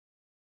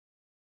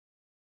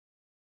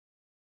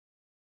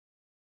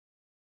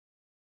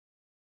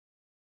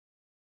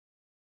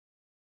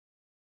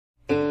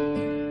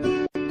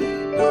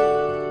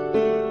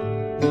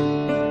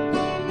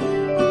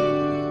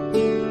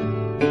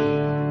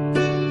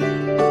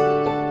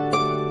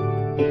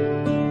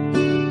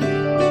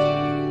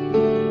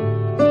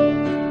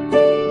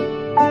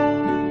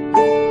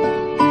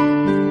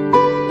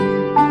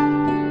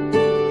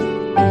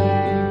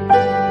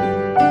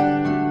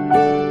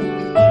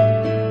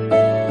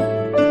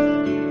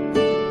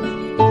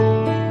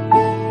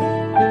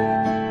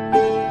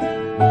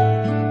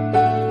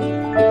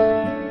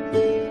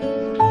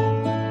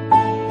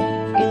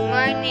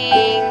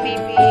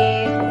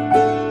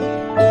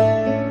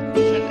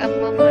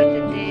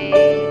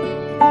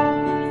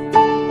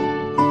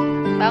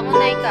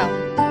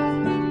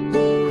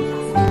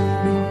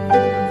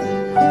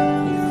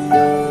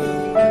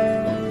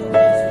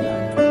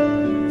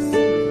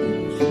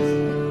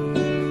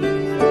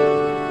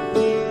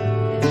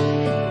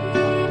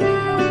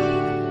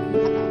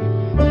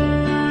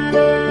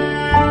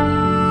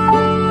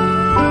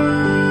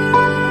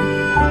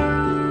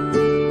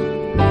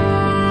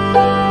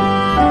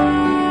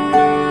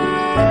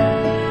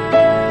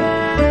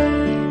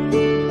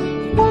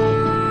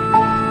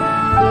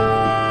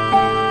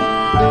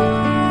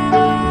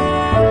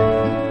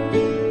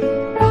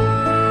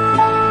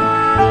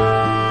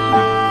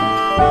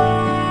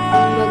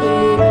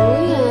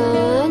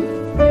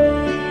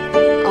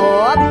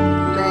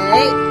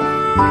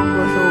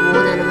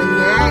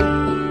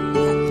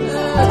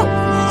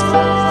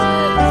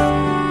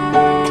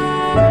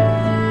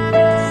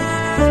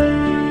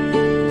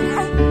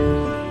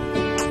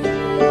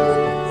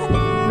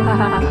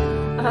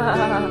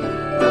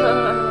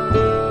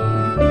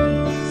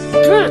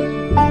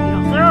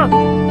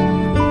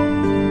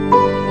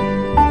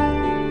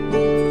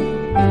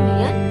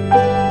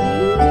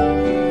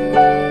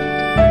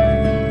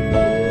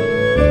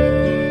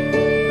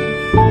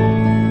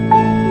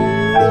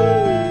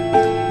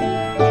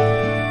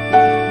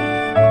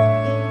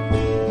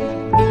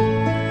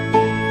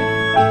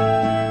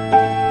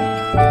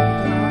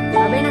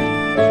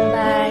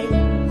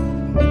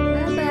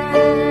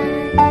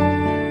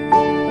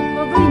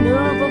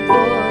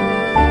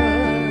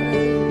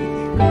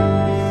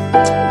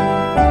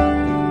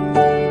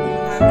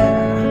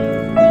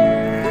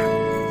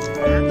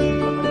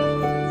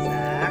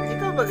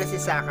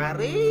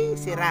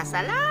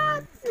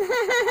Salat.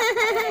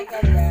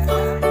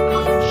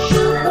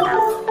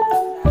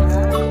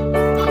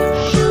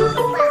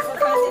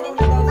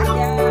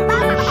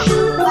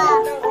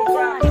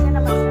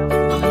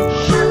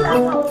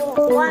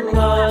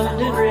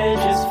 London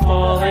Bridge is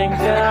falling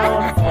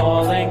down,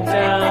 falling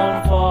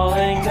down,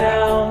 falling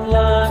down.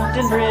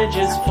 London Bridge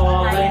is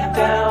falling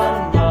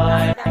down,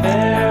 my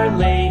fair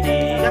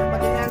lady.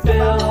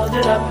 Build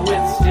it up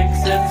with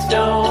sticks and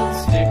stones,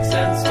 sticks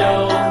and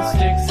stones,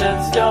 sticks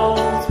and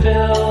stones.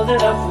 Build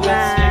it up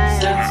with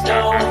sticks and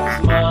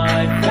stones,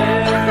 my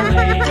fair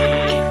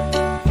lady.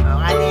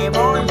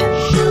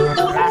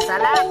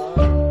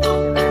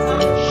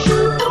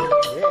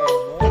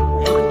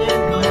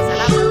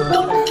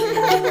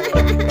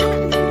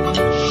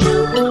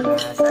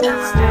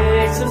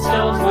 Sticks and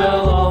stones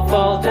will all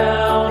fall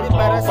down,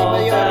 all fall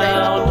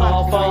down,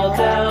 all fall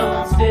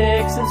down.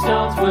 Sticks and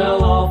stones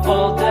will all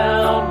fall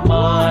down,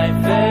 my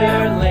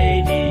fair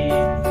lady.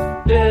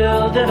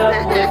 Build it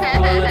up with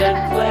wood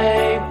and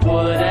clay,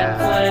 wood and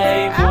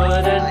clay,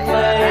 wood and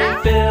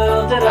clay.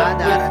 Build it up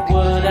with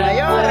wood and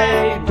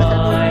clay,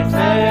 my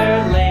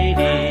fair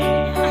lady.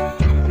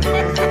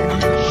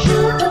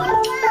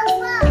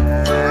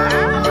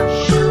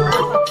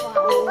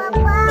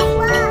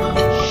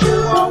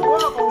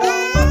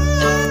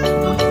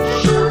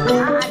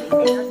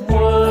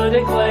 Wood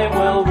and clay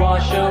will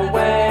wash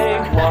away,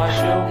 wash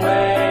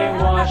away,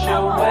 wash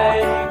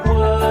away.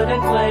 Wood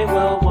and clay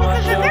will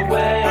wash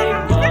away,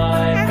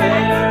 my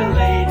fair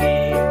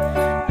lady.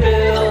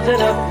 Build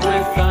it up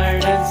with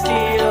iron and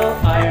steel,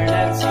 iron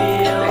and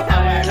steel,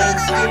 iron and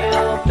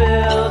steel.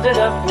 Build it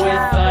up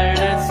with iron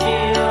and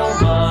steel,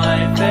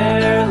 my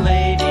fair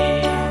lady.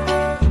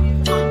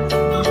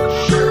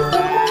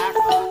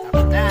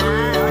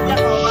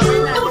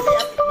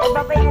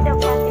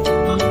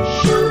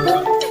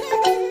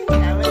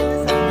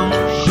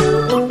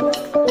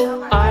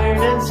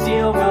 Iron and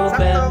steel will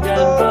bend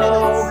and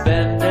bow,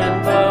 bend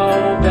and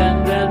bow,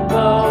 bend and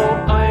bow.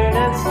 Iron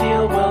and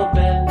steel will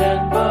bend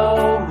and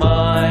bow,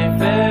 my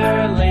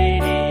fair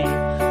lady.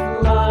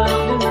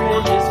 London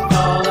Bridge is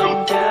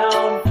falling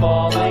down,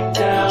 falling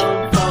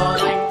down,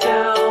 falling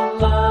down.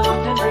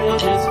 London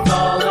Bridge is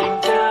falling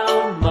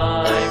down,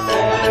 my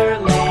fair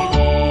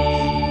lady.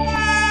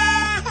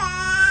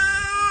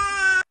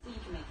 So you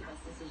can make the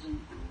best decision.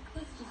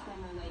 Plus, just one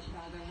more way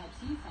Chicago helps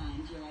you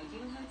find your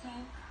ideal hotel.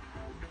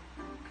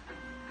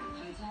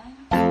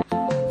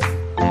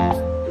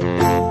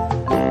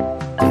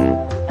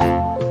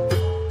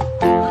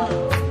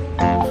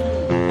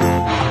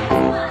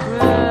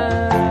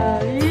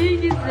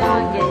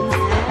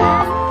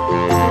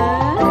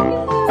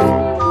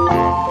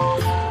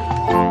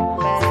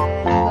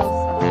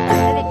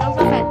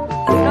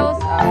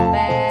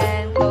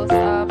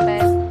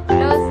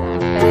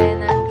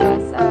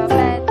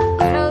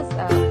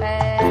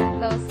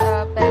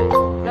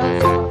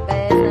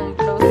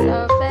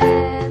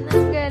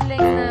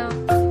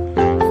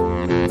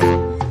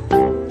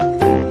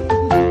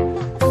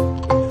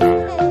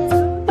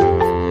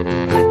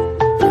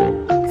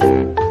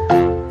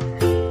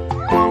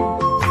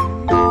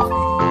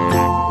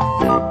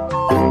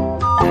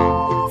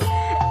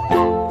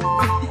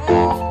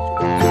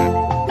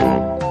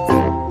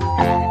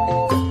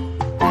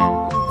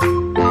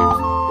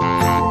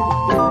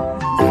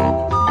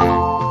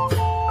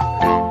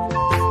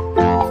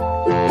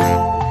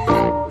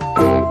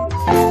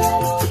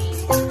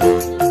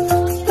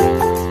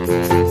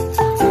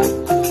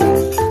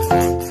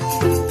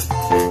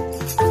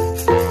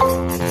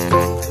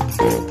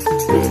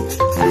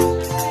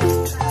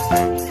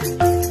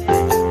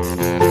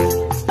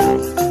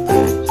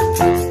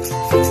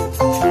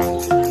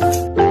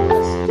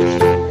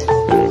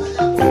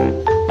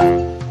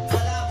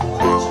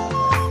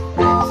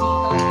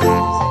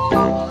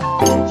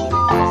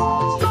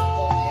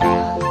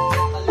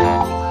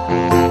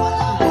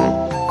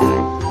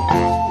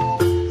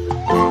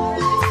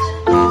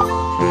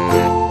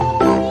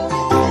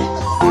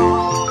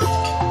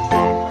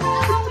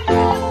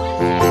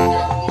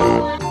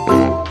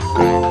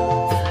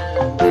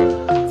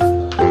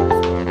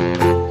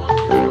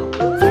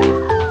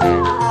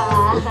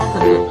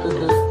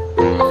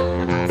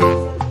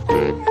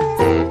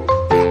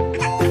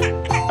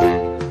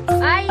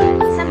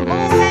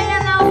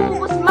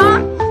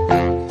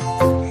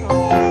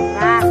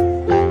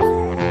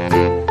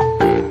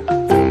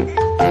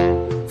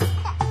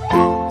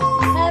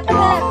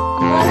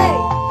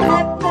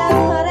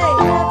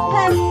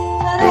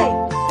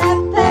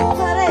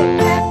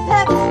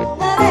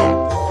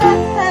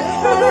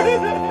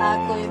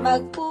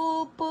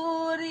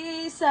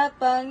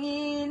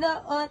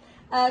 Panginoon,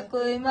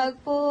 ako'y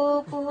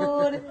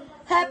magpupuri.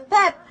 Hep,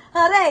 hep,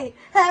 hooray!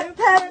 Hep,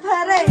 hep,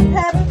 hooray!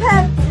 Hep,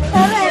 hep,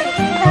 hooray!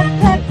 Hep,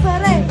 hep,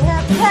 hooray!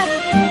 Hep, hep,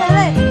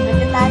 hooray!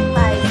 Pwede tayo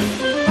may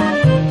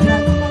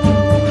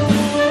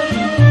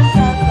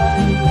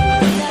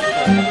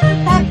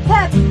hep,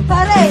 hep, hooray! Hep, hep,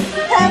 hooray!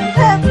 Hep,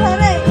 hep,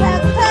 hooray!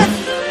 Hep, hep,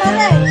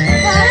 hooray!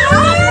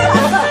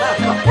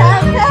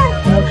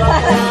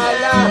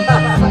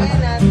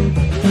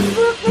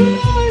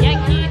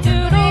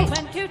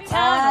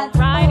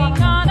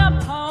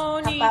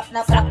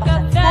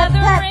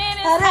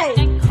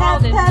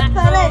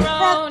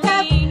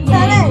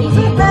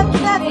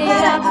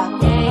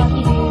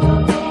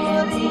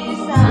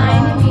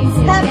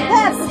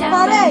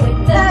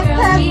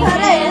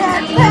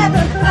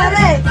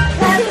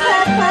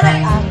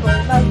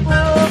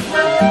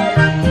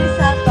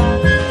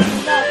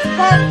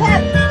 hep,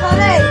 hep,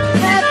 hooray!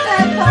 Hep,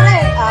 hep,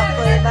 hooray!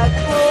 Ako'y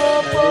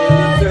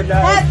magpupuri.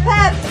 Hep,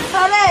 hep,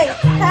 hooray!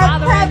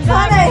 Hep, hep,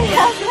 hooray!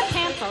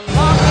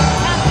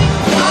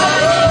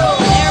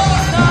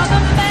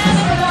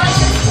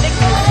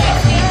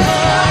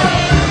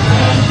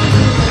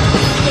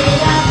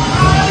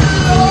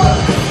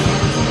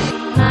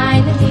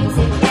 Mind the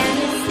music and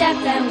the step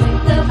and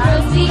with the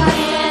girls be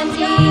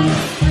handy.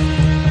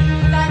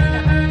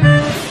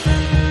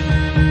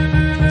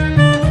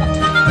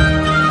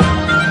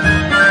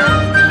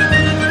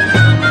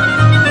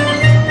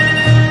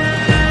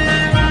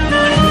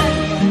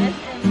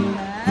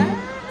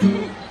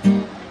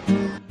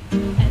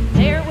 And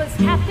there was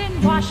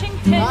Captain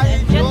Washington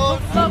and gentle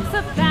folks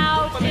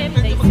about him.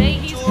 They say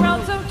he's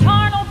grown so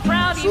tarnal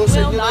proud he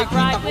will not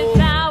ride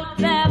without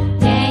them.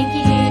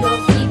 Yankee Doodle,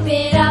 keep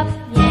it up.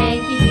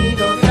 Yankee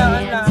Doodle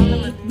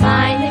dandy.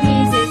 Mind the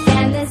music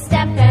and the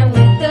step and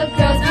with the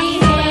girls be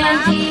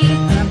handy.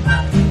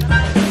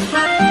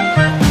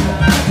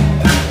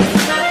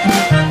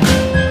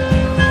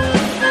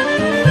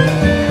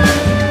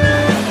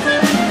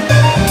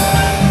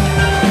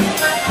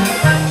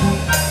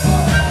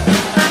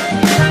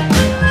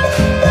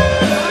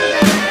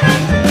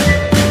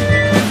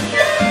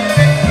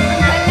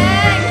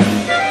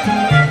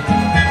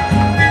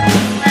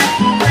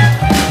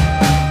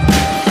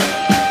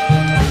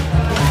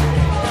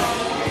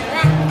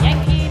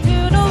 Yankee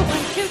Doodle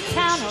went to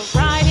town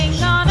riding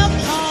on a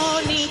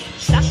pony.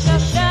 Stuck a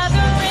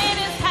feather in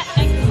his hat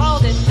and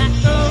called it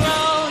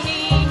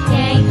macaroni.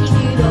 Yankee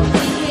Doodle,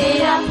 keep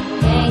it up.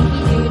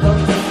 Yankee Doodle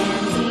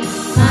dandy.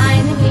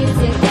 Mind the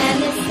music and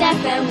the step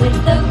and with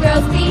the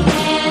girls be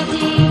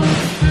handy.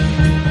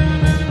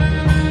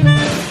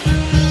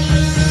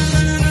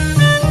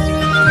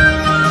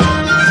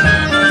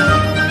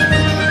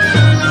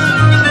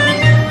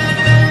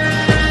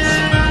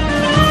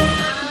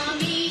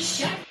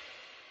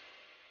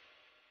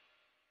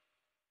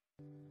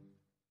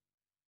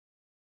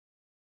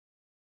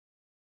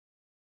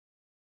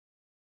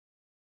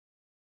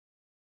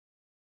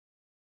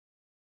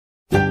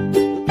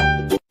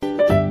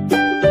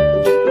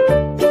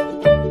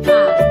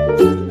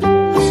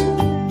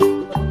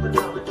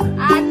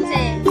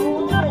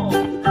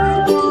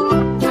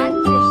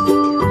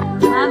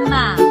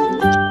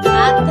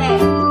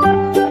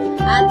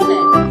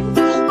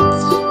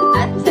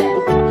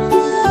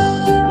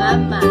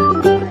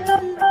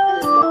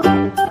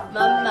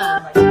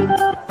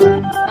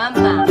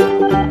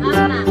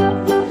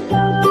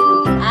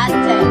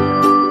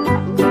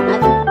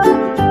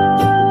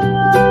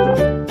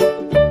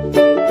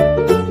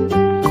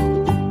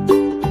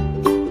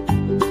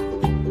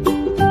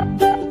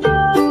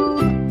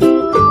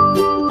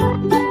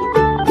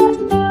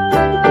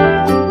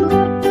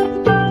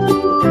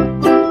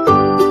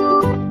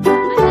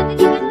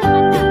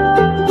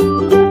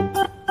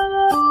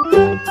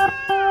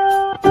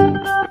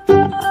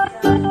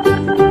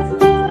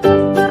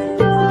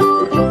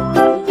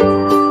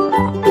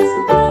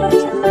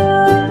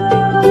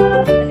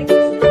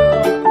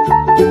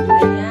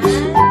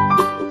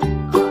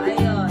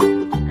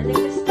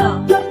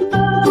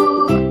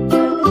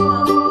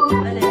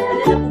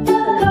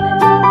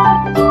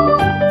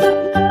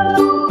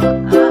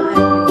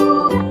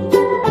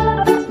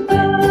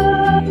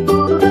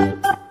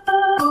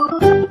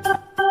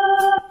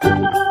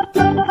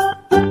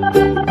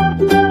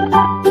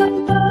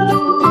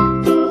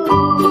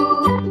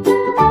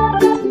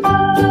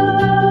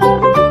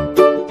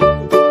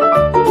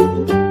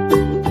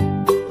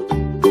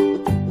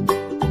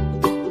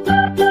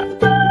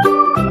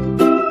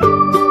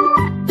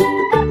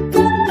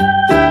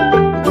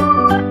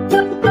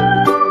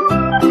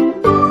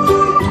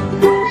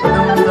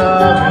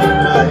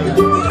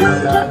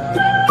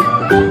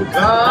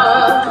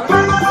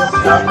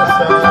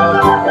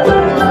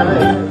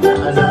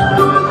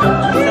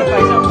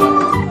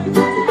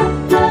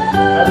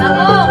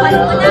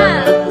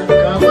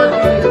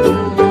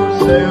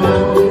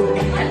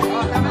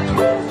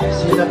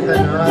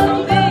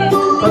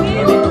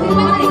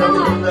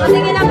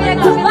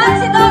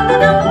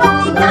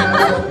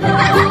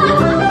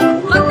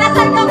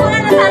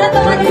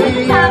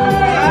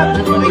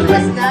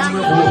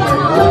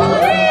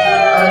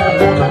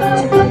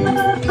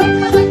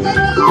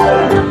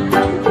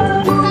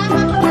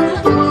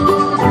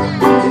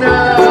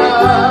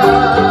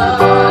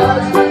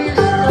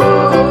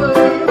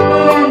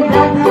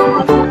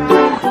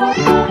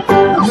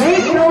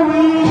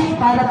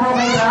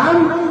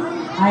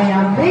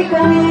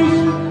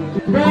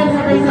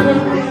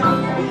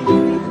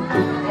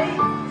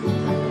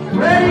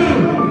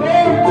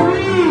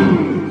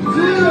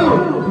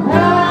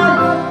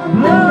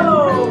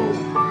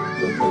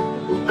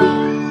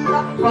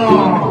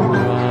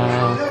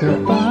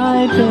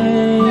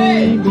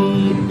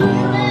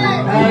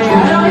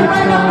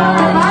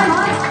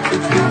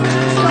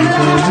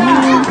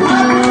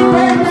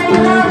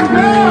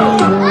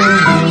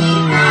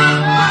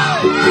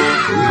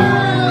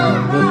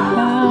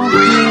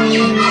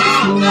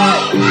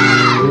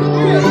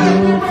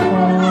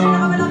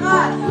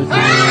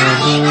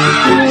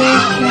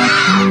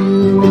 Catch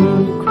you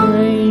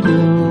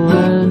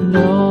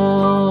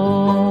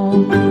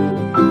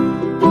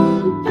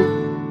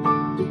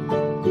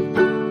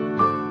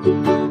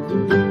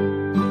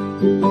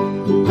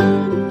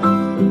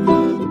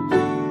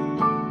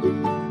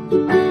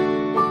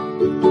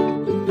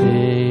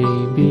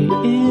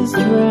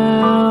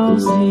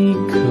drowsy,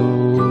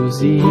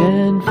 cozy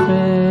and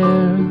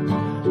fair.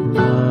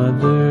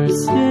 Mother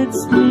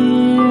sits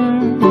near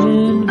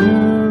in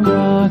her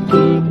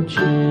rocking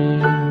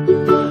chair.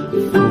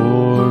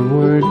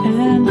 Forward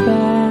and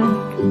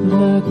back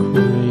the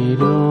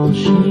cradle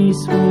she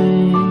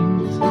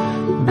swings.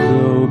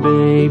 Though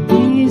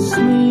baby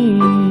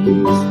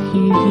sleeps,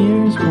 he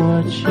hears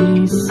what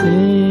she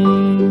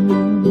sings.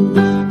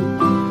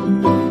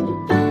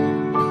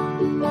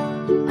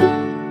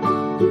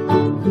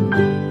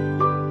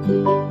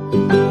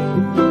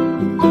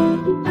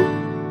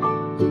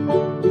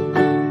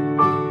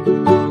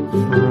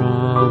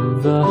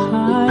 From the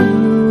high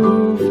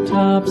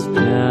rooftops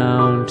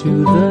down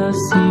to the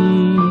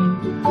sea,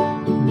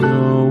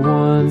 no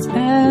one's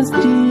as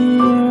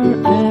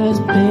dear as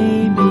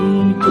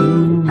baby to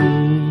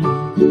me.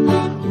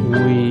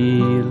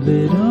 Wee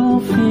little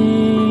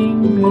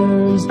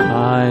fingers,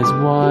 eyes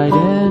wide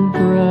and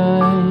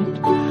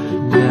bright,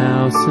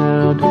 now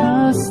sound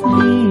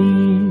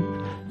asleep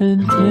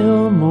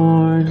until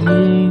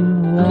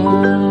morning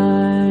light.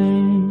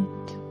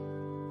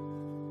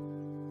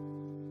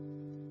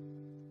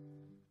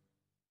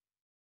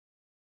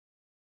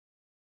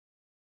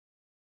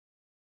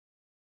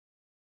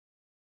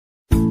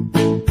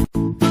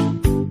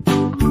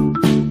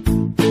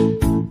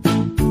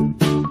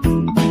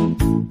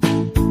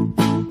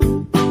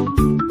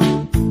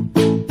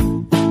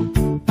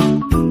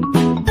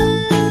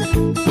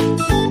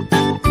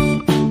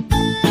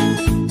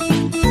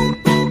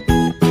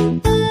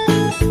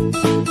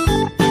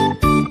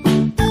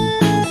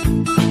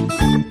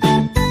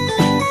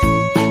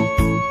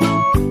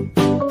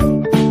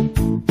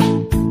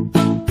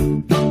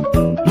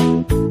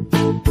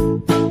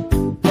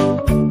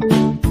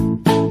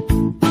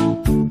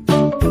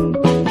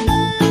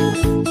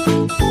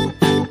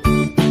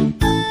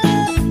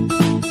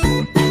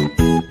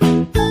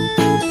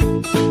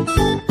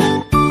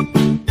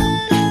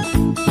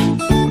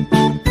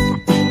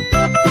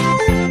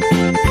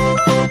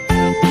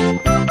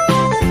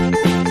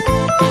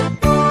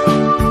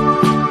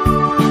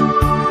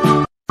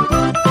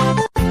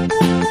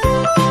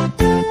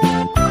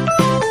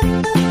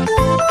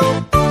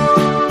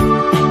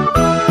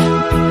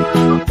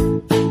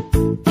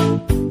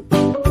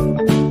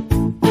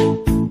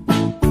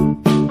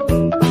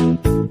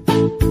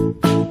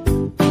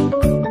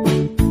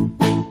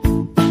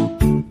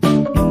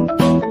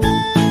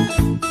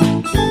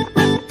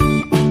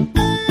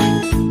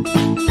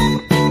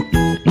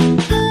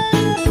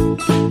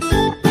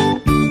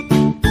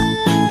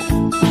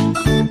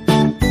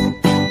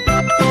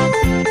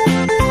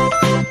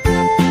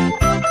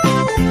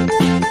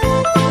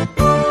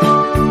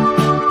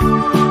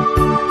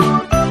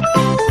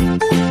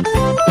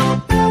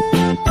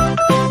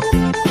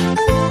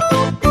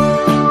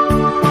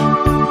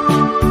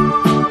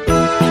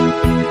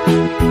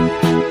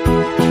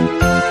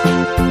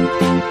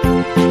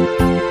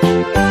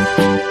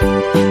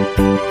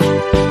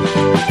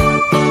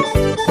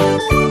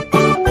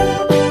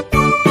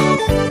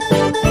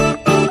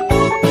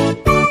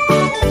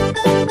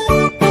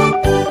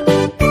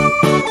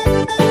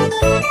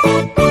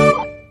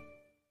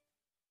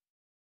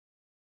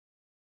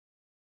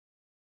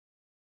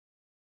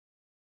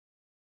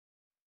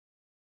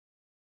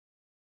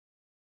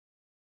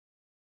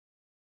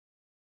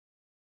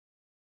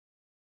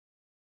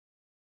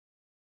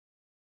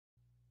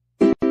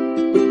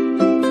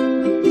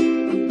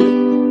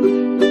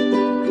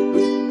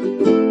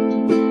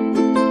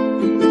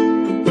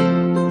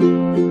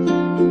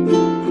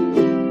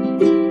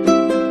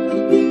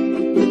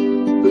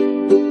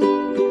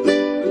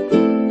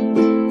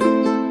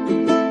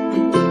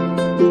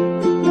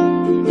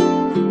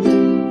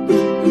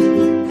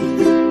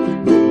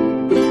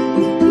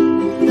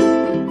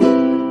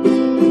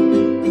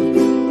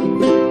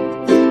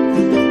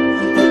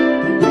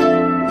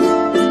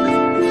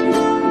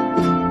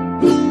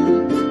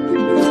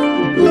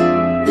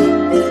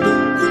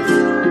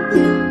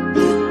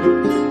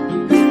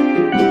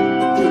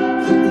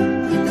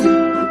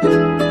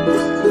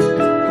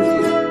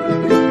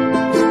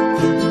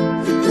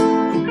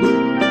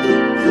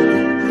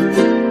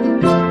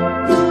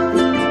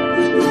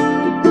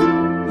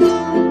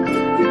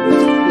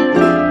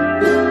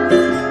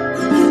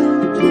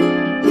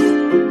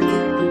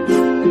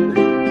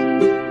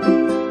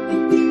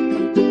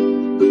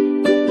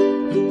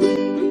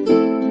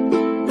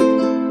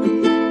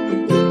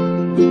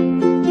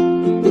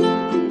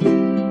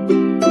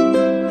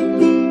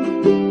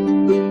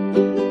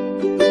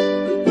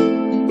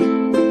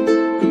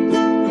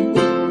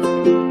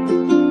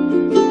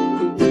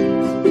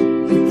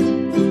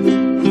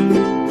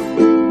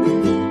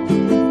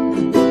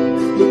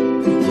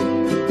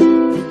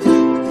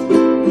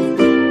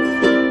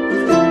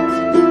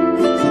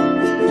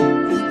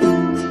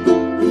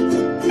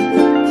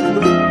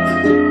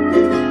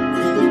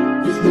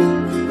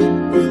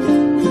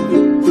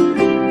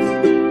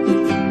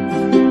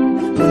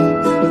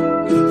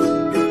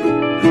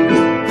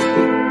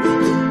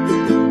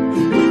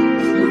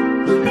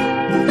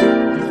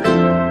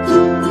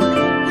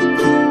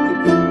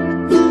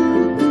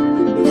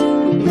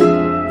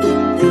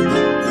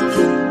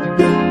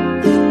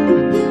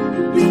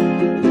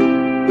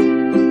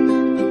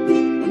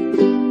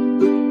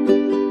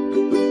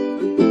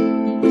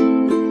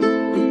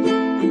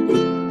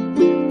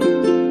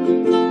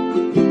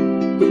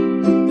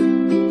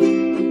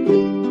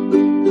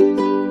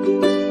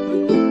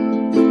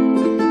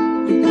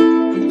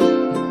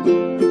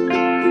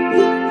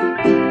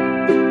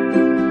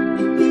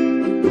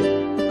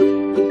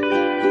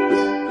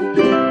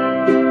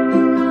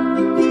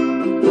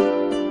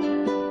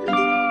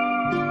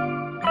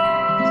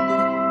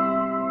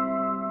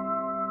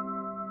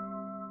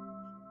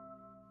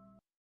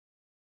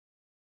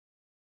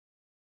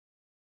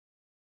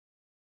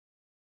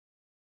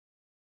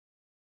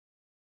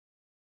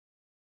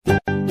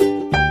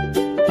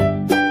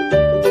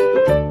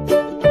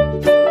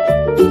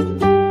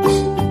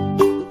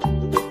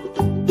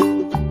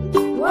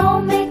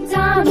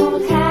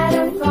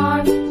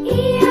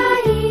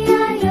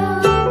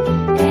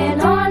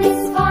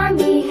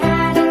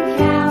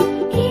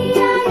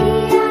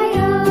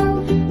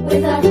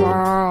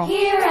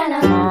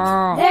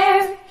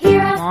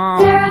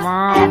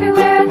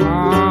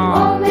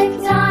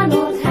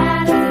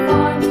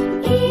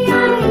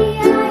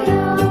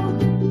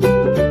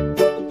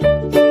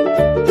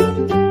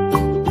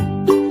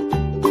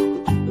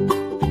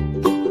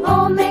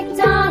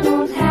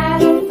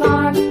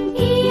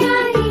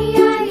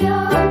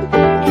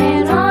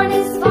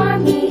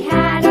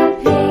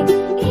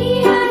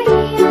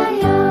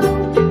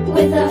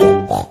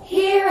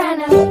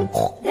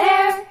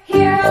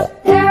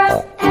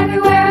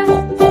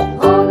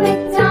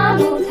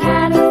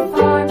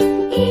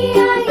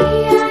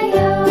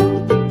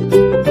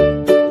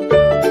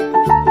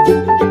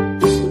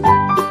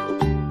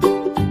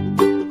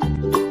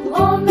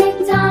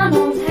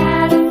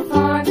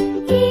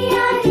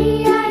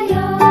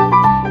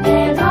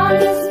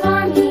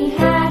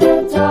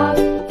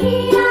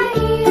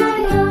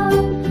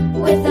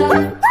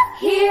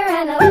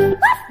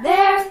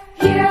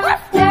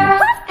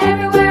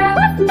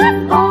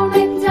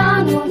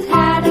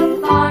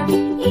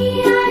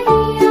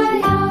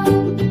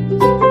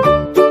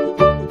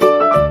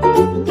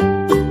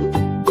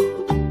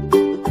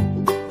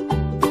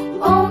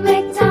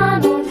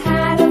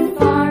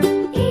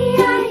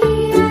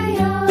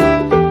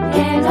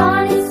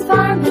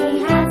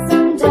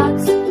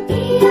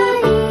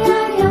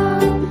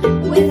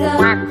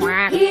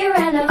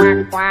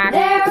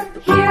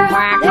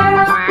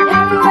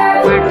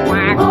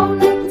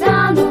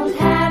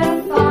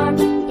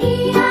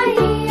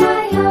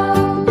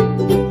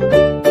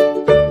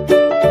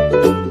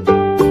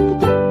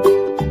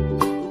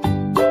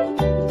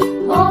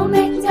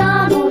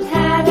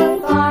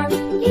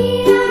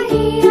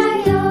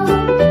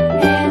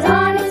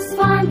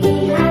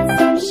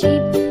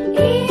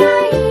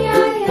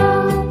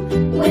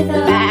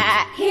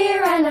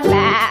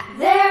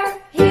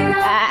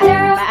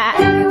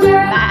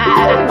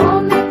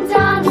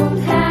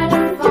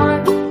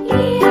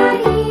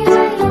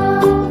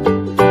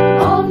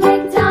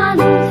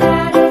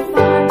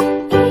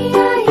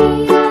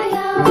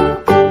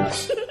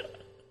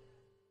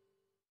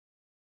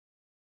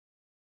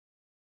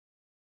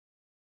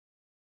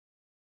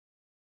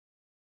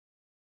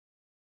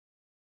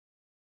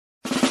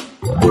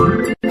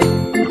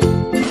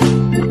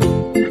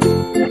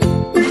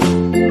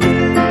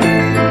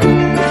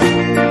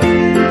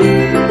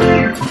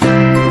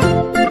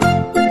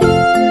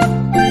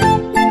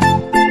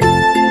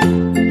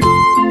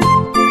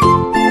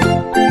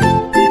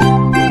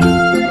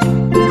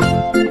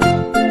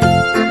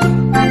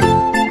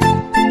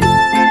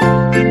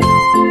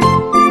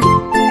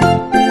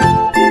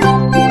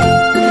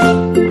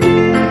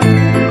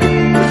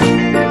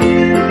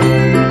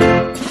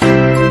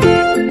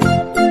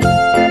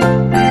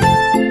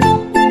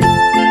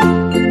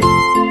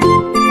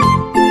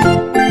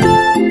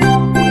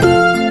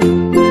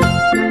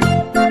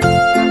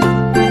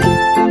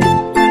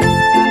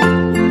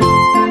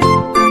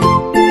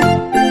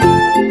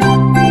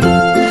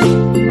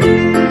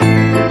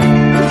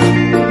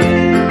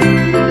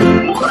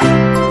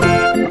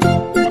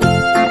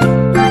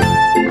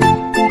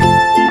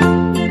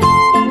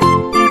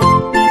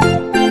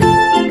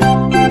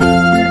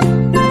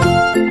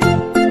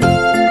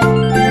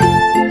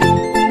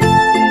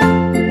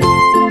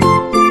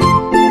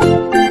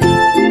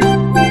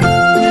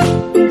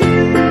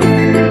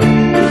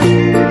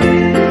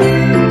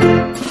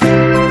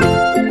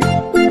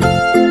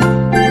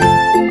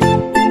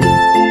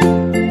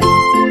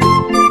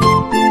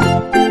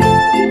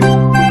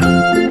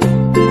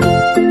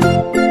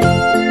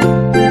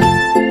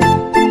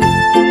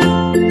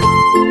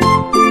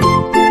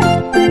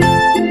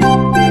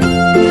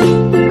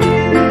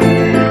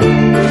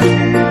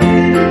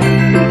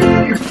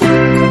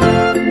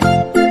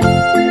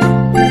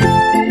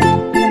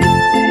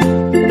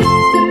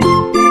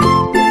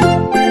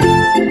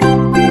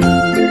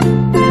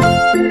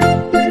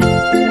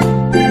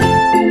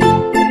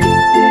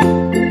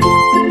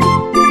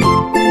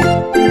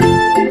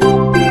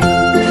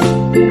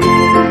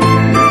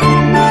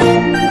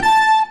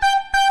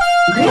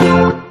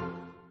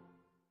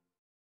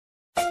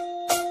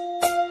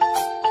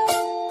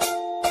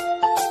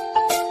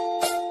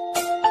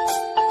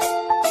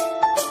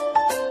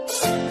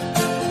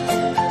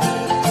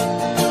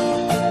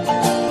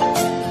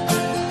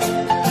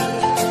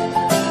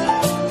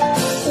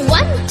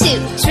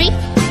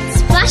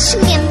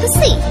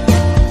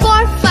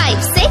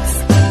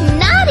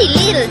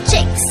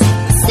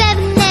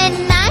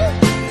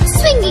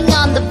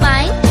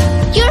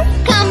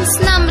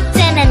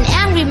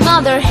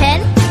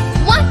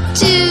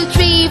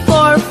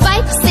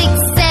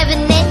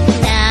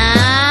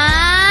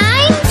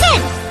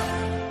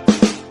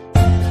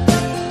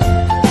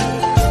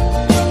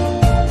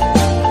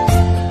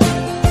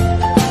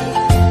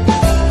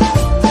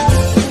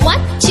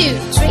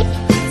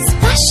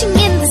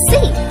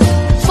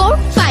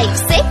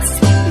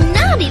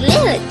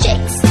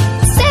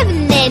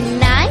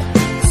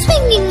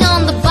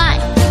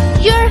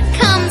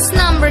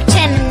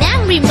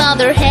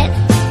 other hand.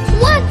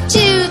 1,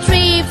 2,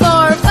 3,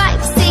 4,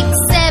 5, 6,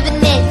 7,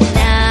 8,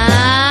 9,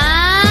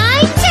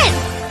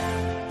 10.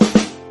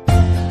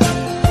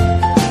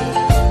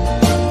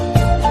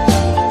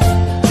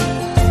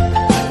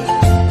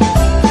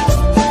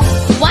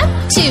 One,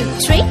 two,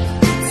 three,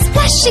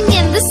 splashing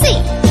in the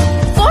sea.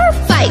 4,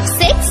 5,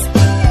 6,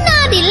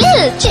 naughty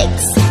little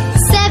chicks.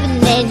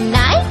 7, 8,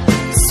 9,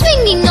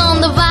 swinging on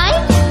the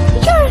vine.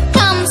 Here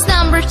comes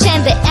number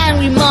 10, the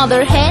angry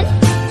mother hen.